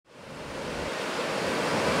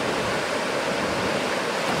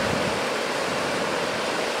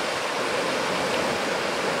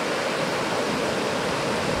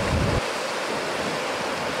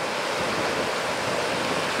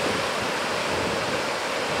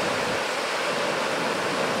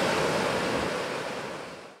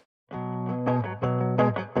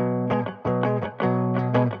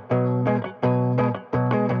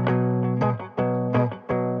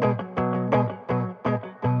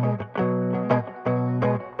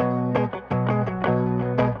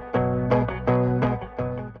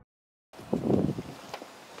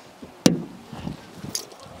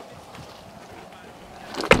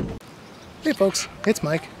folks, it's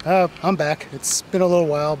Mike. I'm back. It's been a little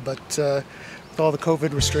while, but with all the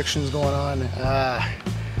COVID restrictions going on,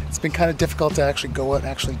 it's been kind of difficult to actually go out and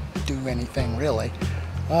actually do anything really.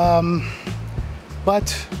 I'm back.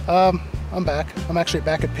 I'm actually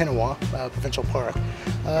back at Pinawa Provincial Park.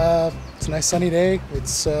 It's a nice sunny day.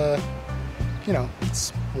 It's you know,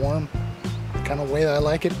 it's warm, kind of way that I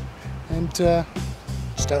like it, and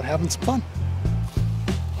just out having some fun.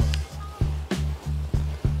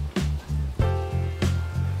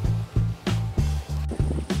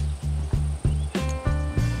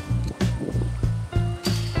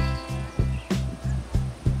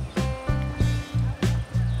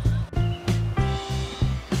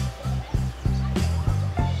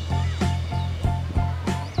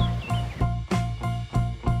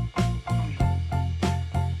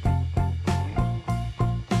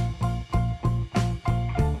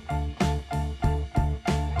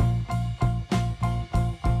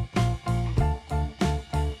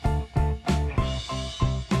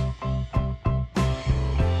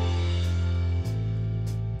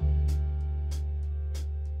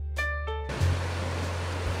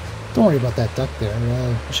 Don't worry about that duck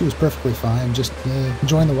there. She was perfectly fine, just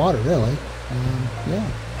enjoying the water, really. Yeah.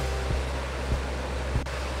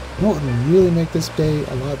 You know what would really make this day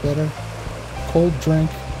a lot better? Cold drink,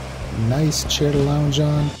 nice chair to lounge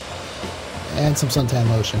on, and some suntan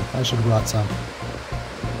lotion. I should have brought some.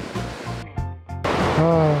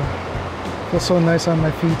 Oh, feels so nice on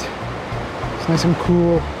my feet. It's nice and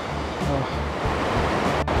cool. Oh.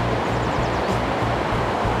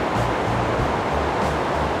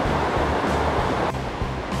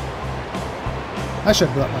 I should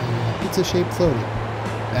have brought my pizza-shaped floatie.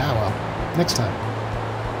 Ah well, next time.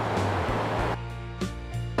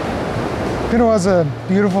 Pinawa's a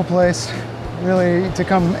beautiful place, really, to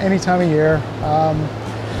come any time of year.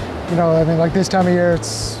 You know, I mean, like this time of year,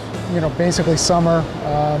 it's, you know, basically summer.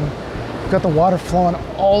 Got the water flowing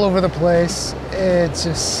all over the place. It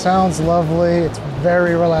just sounds lovely. It's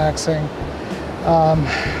very relaxing.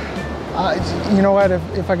 You know what,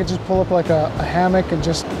 if I could just pull up like a hammock and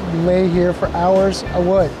just lay here for hours, I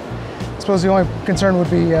would. I suppose the only concern would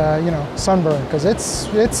be, you know, sunburn, because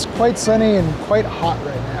it's quite sunny and quite hot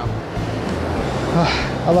right now.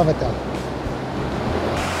 I love it though.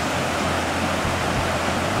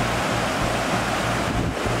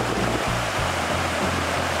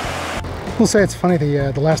 We'll say it's funny,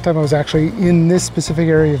 the last time I was actually in this specific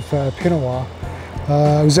area of Pinawa,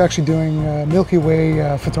 I was actually doing Milky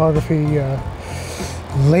Way photography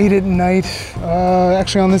late at night,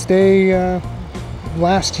 actually on this day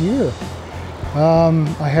last year.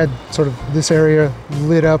 I had sort of this area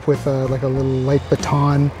lit up with like a little light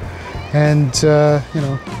baton, and you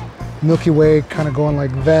know, Milky Way kind of going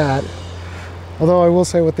like that. Although I will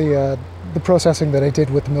say with the processing that I did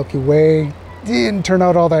with the Milky Way didn't turn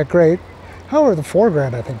out all that great. However, the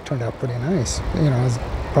foreground I think turned out pretty nice. You know,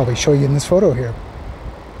 I'll probably show you in this photo here.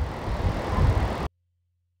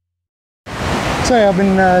 So yeah, I've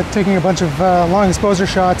been taking a bunch of long exposure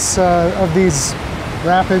shots of these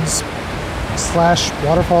rapids slash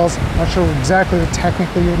waterfalls. Not sure exactly what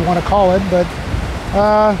technically you would want to call it, but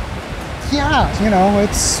yeah, you know,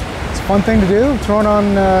 it's a fun thing to do. Throwing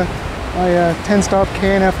on my 10-stop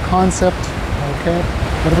KNF concept, okay,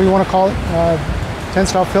 whatever you want to call it,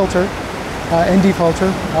 10-stop filter, ND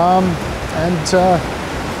filter, and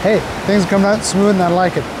hey, things are coming out smooth and I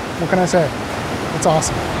like it. What can I say? It's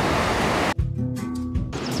awesome.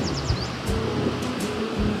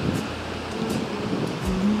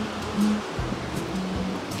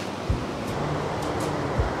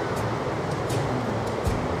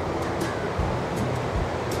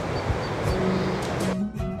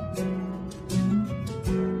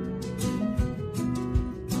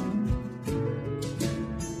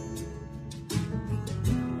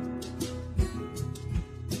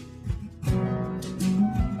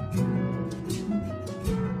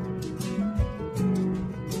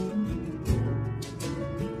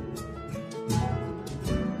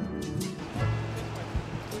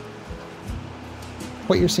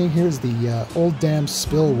 What you're seeing here is the old dam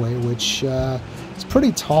spillway, which is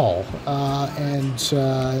pretty tall, and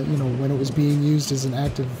you know, when it was being used as an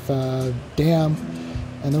active dam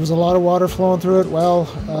and there was a lot of water flowing through it, well,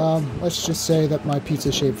 let's just say that my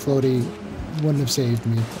pizza-shaped floatie wouldn't have saved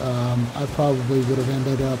me. I probably would have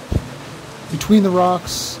ended up between the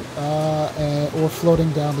rocks or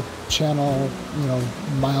floating down the channel, you know,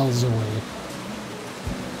 miles away.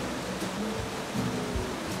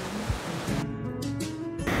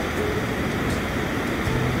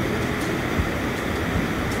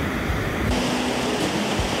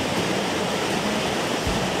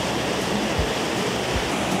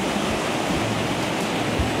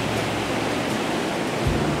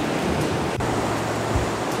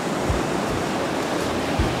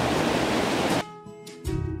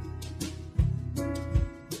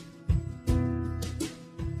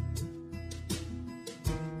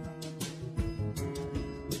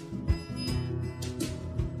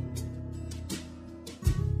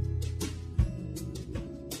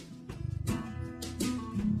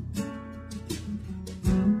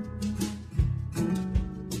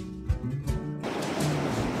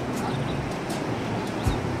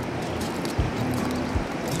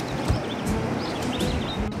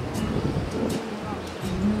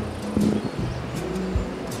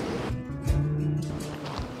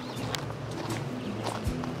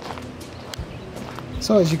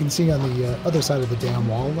 So as you can see on the other side of the dam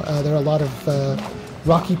wall, there are a lot of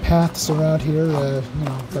rocky paths around here. You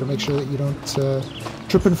know, got to make sure that you don't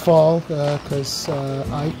trip and fall, because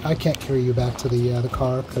I can't carry you back to the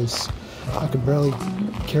car because I can barely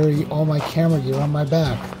carry all my camera gear on my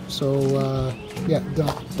back. So yeah,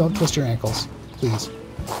 don't twist your ankles, please.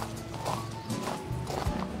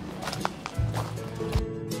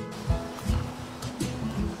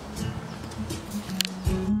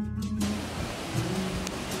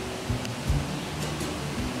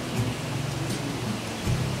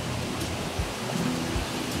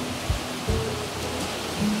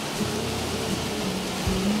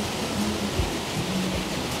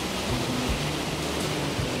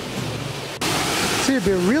 It'd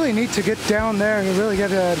be really neat to get down there and really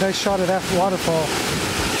get a nice shot of that waterfall,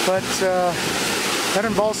 but that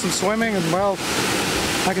involves some swimming, and well,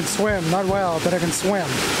 I can swim, not well, but I can swim.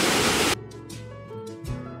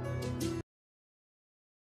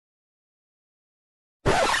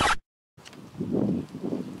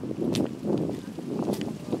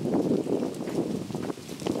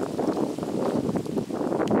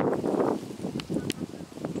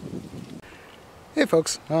 Hey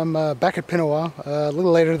folks, I'm back at Pinawa, a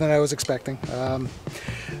little later than I was expecting.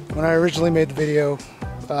 When I originally made the video,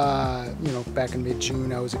 you know, back in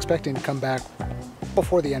mid-June, I was expecting to come back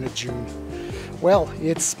before the end of June. Well,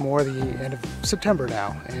 it's more the end of September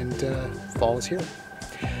now, and fall is here.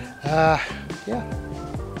 Yeah.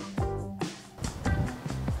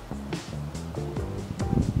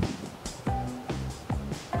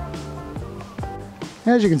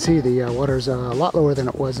 As you can see, the water's a lot lower than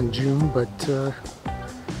it was in June, but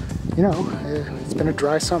you know, it's been a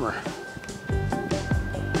dry summer.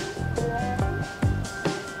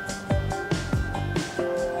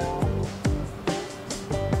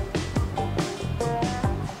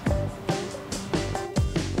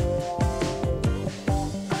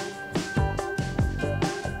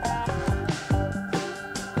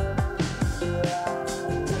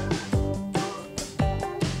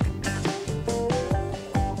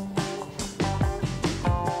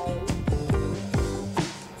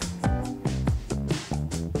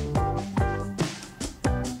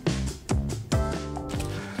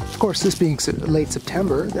 Of course, this being late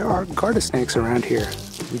September, there are garter snakes around here.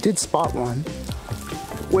 We did spot one.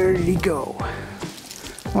 Where did he go?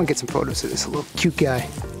 I want to get some photos of this little cute guy.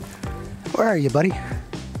 Where are you, buddy?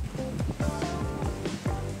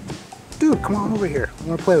 Dude, come on over here. I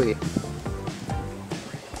want to play with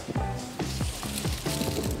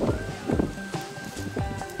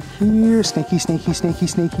you. Here, snaky, snaky, snaky,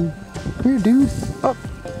 snaky. Here, dude. Oh,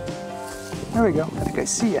 there we go. I think I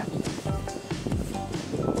see ya.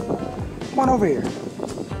 Come on over here.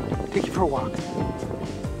 Take you for a walk.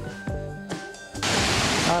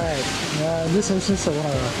 Alright, in this instance I want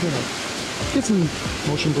to, you know, get some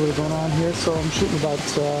motion blur going on here, so I'm shooting about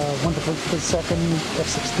 1 per second,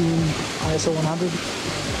 f16, ISO 100.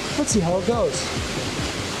 Let's see how it goes.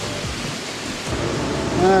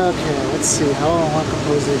 Okay, let's see how I want to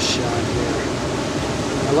compose this shot here.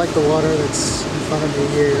 I like the water that's in front of me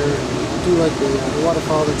here, and I do like the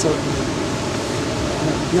waterfall that's out in the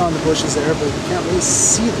beyond the bushes there, but you can't really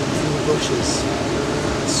see them from the bushes.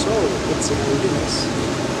 So, let's see how we do this.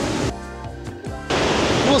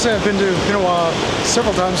 I will say I've been to Pinawa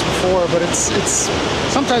several times before, but it's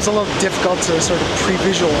sometimes a little difficult to sort of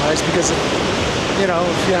pre-visualize because, you know,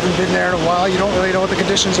 if you haven't been there in a while, you don't really know what the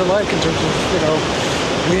conditions are like in terms of, you know,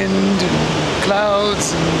 wind and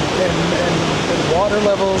clouds and water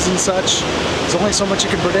levels and such. There's only so much you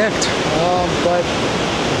can predict, but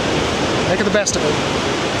make the best of it.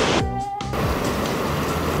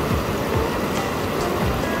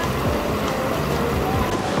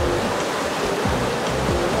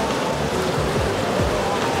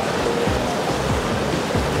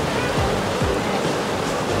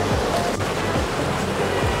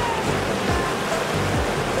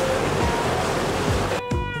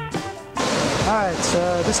 Alright,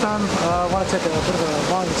 this time I want to take a bit of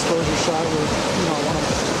a long exposure shot where, you know, I want to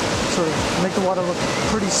sort of make the water look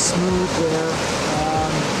pretty smooth there,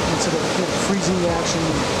 instead of, you know, freezing the action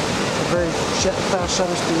at very fast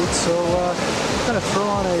shutter speed. So I'm going to throw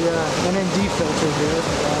on a NND filter here,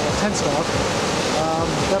 10 stop.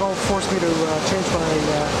 That'll force me to change my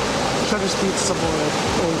shutter speed to something like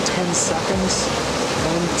only 10 seconds.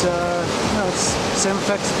 And you know, it's the same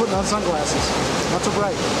effect as putting on sunglasses. Not so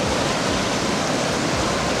bright.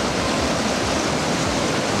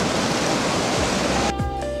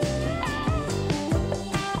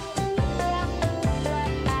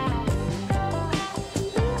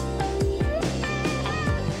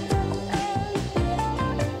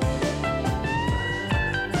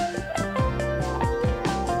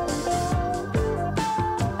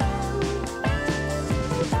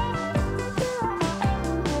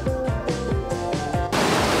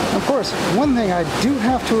 course, one thing I do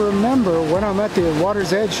have to remember when I'm at the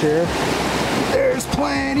water's edge here, there's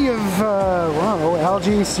plenty of, I don't know,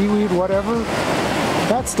 algae, seaweed, whatever.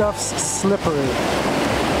 That stuff's slippery.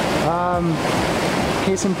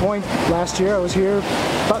 Case in point, last year I was here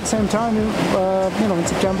about the same time, you know, in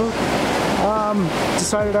September.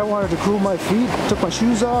 Decided I wanted to cool my feet, took my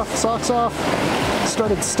shoes off, socks off,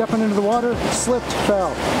 started stepping into the water, slipped,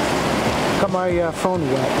 fell. Got my phone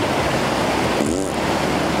wet.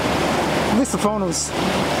 At least the phone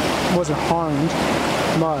wasn't harmed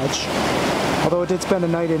much, although it did spend a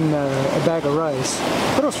night in a bag of rice,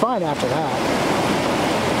 but it was fine after that.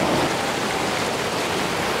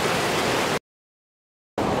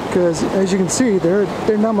 Because as you can see, there's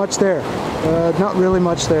not much there. Not really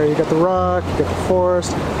much there. You got the rock, you got the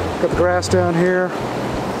forest, got the grass down here,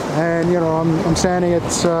 and you know I'm standing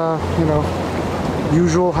at you know,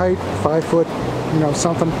 usual height, 5 foot, you know,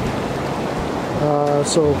 something.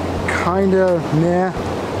 So kinda meh.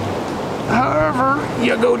 However,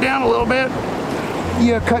 you go down a little bit,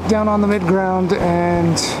 you cut down on the mid-ground,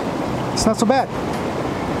 and it's not so bad.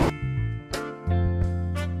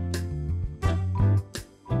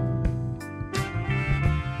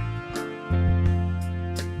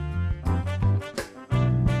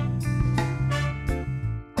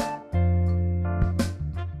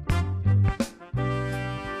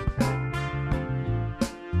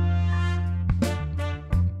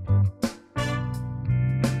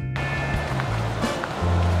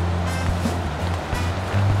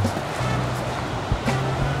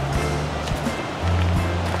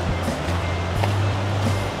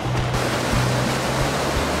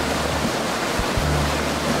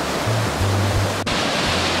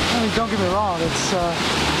 Don't get me wrong, it's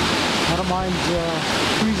I don't mind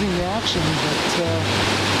freezing the action, but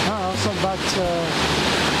I don't know, something about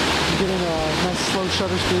getting a nice slow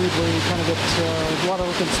shutter speed where you kind of get water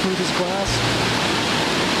looking smooth as glass.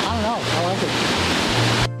 I don't know, I like it.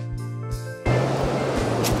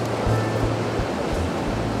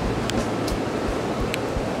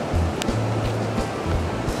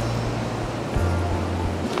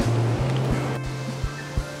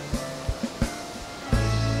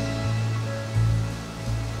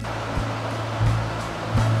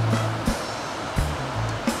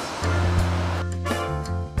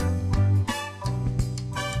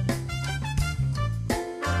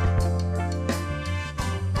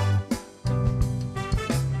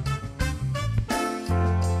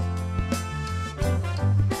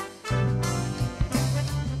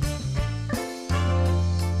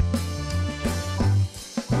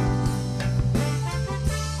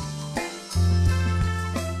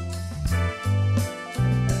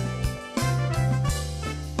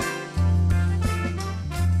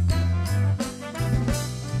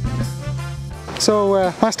 So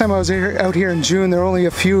last time I was out here in June, there were only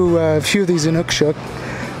a few of these Inukshuk.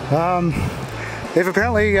 They've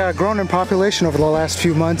apparently grown in population over the last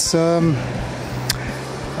few months. I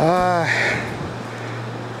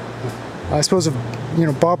suppose if you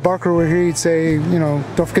know Bob Barker were here, he'd say, you know,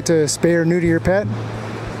 don't forget to spay or neuter your pet.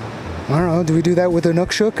 I don't know. Do we do that with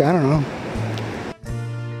Inukshuk? I don't know.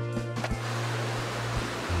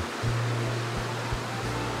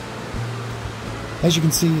 As you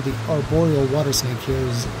can see, the arboreal water snake here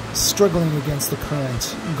is struggling against the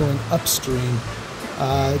current, going upstream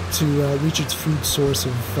to reach its food source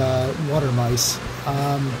of water mice.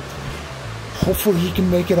 Hopefully he can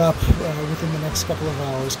make it up within the next couple of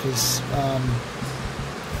hours, because,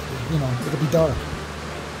 you know, it'll be dark.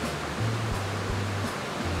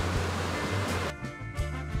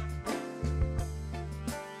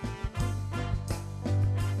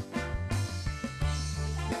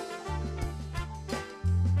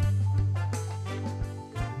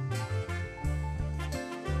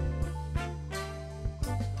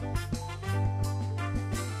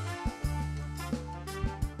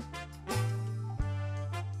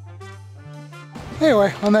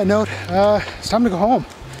 Anyway, on that note, it's time to go home.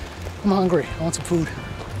 I'm hungry. I want some food.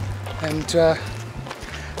 And I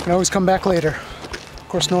can always come back later. Of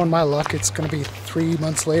course, knowing my luck, it's going to be 3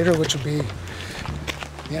 months later, which will be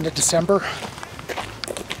the end of December.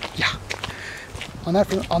 Yeah. On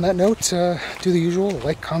that note, do the usual: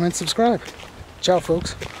 like, comment, subscribe. Ciao,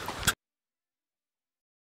 folks.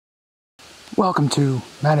 Welcome to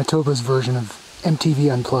Manitoba's version of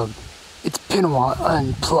MTV Unplugged. It's Pinawa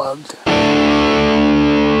Unplugged.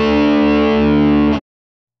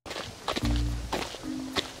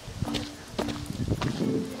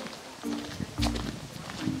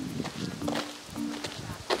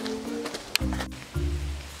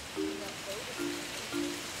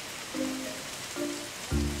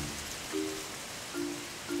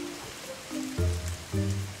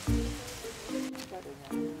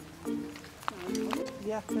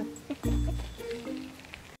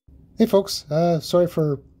 Hey folks, sorry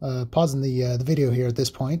for pausing the video here at this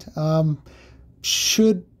point.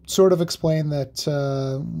 Should sort of explain that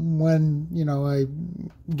when, you know, I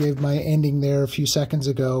gave my ending there a few seconds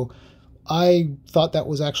ago, I thought that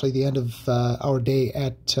was actually the end of our day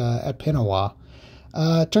at Pinawa.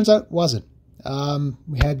 Turns out it wasn't.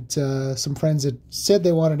 We had some friends that said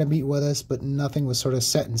they wanted to meet with us, but nothing was sort of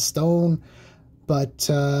set in stone. But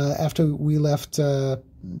after we left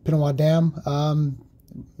Pinawa Dam,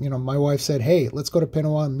 you know, my wife said, hey, let's go to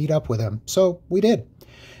Pinawa and meet up with him. So we did.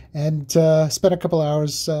 And spent a couple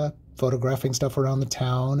hours photographing stuff around the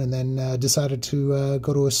town, and then decided to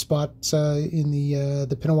go to a spot in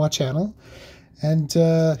the Pinawa Channel and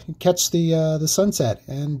catch the sunset.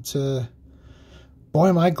 And boy,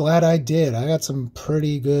 am I glad I did. I got some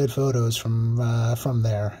pretty good photos from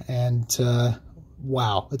there. And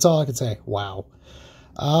wow, that's all I can say. Wow.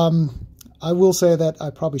 I will say that I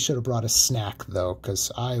probably should have brought a snack, though,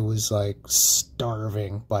 because I was, like,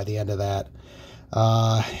 starving by the end of that.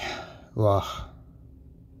 Well.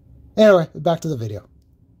 Anyway, back to the video.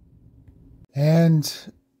 And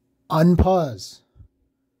unpause.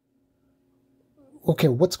 Okay,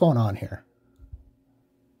 what's going on here?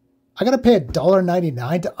 I gotta pay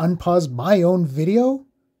 $1.99 to unpause my own video?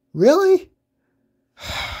 Really?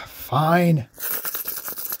 Fine.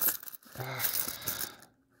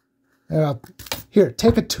 Here,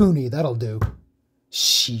 take a toonie, that'll do.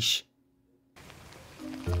 Sheesh.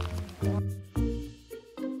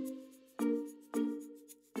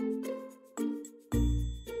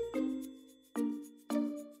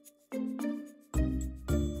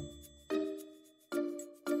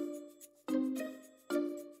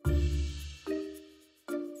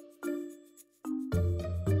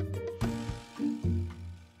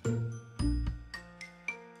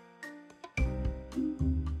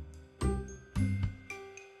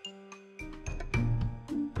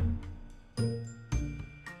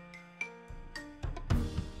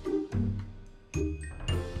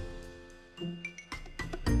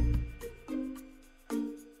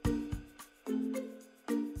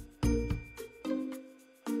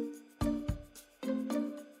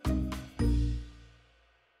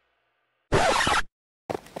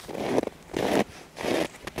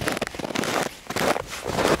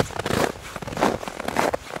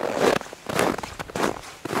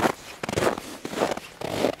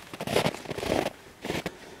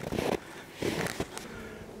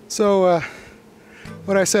 So,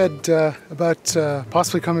 what I said about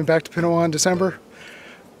possibly coming back to Pinawa in December,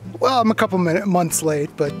 well, I'm a couple months late,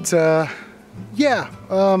 but yeah.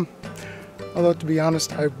 Although, to be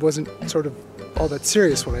honest, I wasn't sort of all that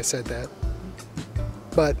serious when I said that.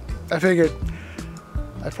 But I figured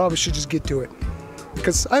I probably should just get to it,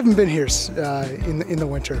 because I haven't been here in the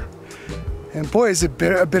winter. And boy, is it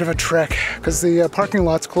a bit of a trek, because the parking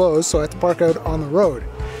lot's closed, so I have to park out on the road.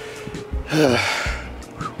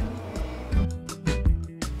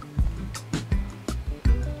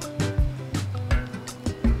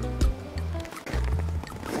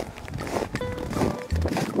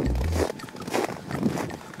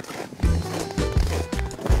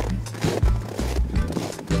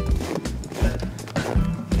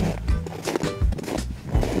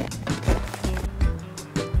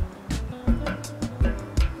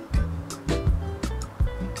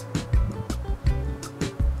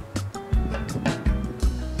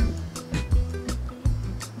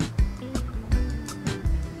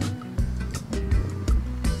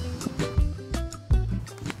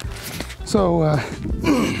 So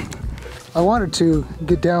I wanted to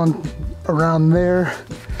get down around there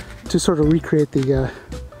to sort of recreate the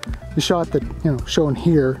shot that, you know, shown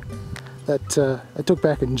here that I took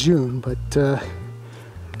back in June, but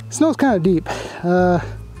snow's kind of deep,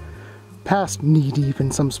 past knee deep in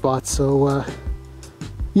some spots. So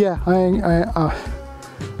yeah,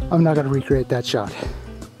 I'm not gonna recreate that shot.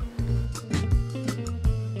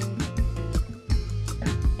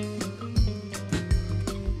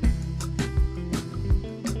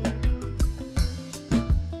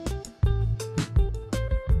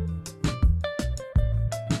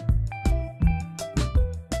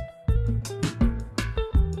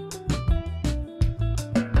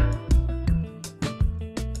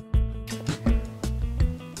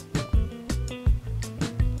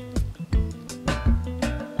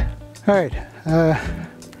 Alright,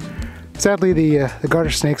 sadly the garter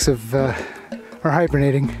snakes are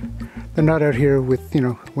hibernating. They're not out here with, you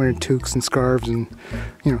know, wearing toques and scarves and,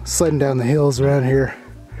 you know, sledding down the hills around here.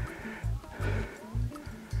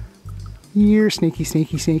 You're sneaky,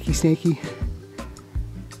 sneaky, sneaky, sneaky.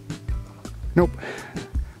 Nope,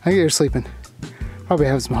 I think they're sleeping. Probably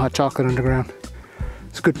having some hot chocolate underground.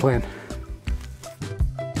 It's a good plan.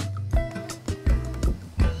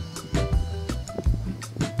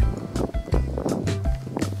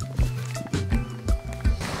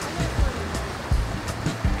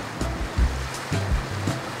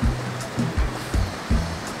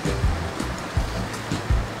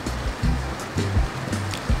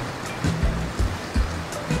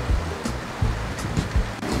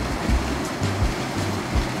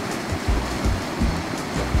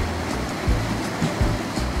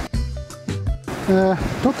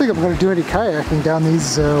 Don't think I'm going to do any kayaking down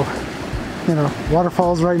these, you know,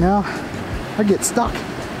 waterfalls right now. I'd get stuck.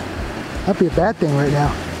 That'd be a bad thing right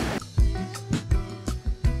now.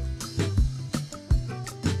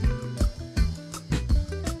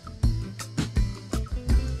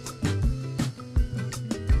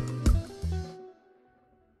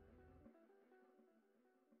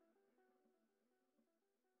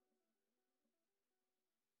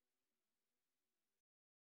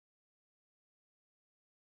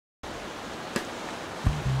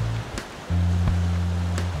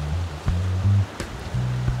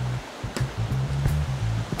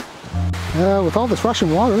 With all this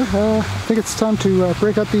rushing water, I think it's time to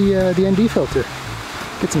break out the ND filter.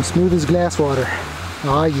 Get some smooth as glass water.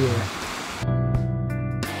 Oh yeah.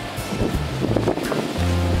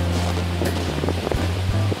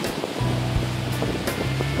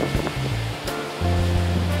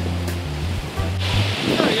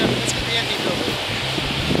 Oh yeah, let's get the ND filter.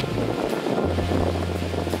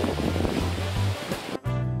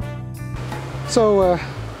 So,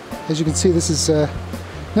 as you can see, this is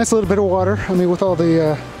nice little bit of water. I mean, with all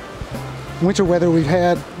the winter weather we've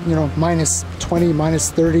had, you know, minus 20, minus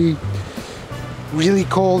 30, really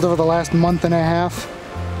cold over the last month and a half,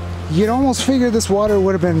 you'd almost figure this water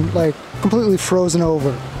would have been like completely frozen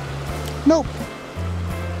over. Nope.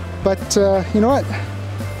 But you know what?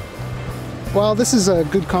 While this is a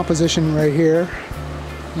good composition right here,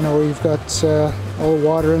 you know, we've got all the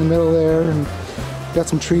water in the middle there and got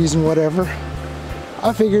some trees and whatever,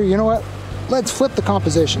 I figure, you know what? Let's flip the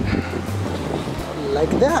composition. Like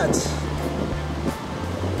that.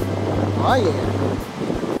 Oh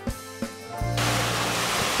yeah.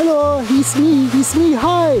 Hello, it's me,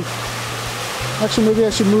 hi! Actually, maybe I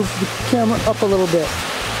should move the camera up a little bit.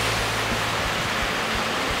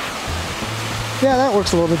 Yeah, that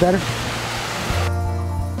works a little bit better.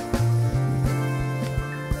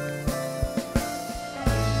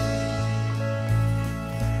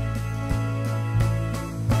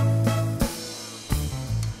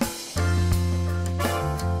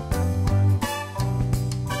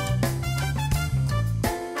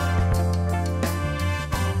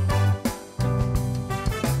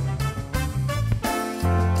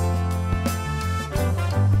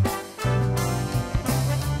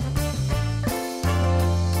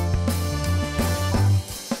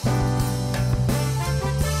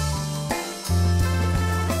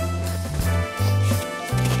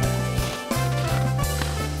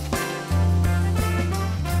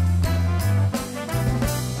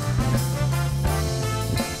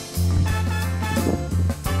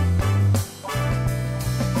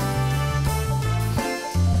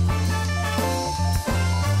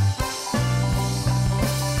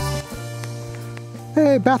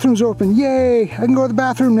 Hey, bathrooms are open, yay! I can go to the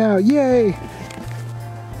bathroom now, yay!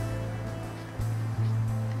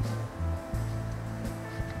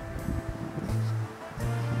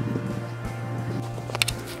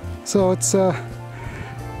 So it's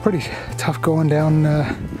pretty tough going down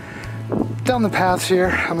the paths here.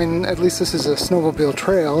 I mean, at least this is a snowmobile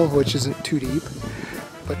trail, which isn't too deep.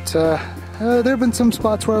 But there have been some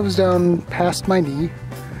spots where I was down past my knee.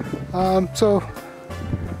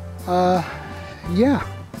 Yeah.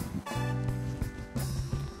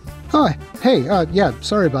 Oh, hey, yeah,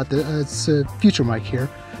 sorry about that. It's Future Mike here.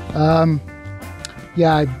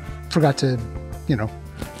 Yeah, I forgot to, you know,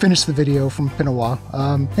 finish the video from Pinawa.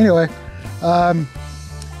 Anyway,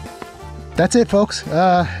 that's it, folks.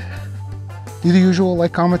 Do the usual,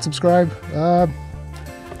 like, comment, subscribe. Have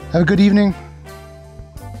a good evening.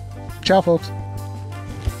 Ciao, folks.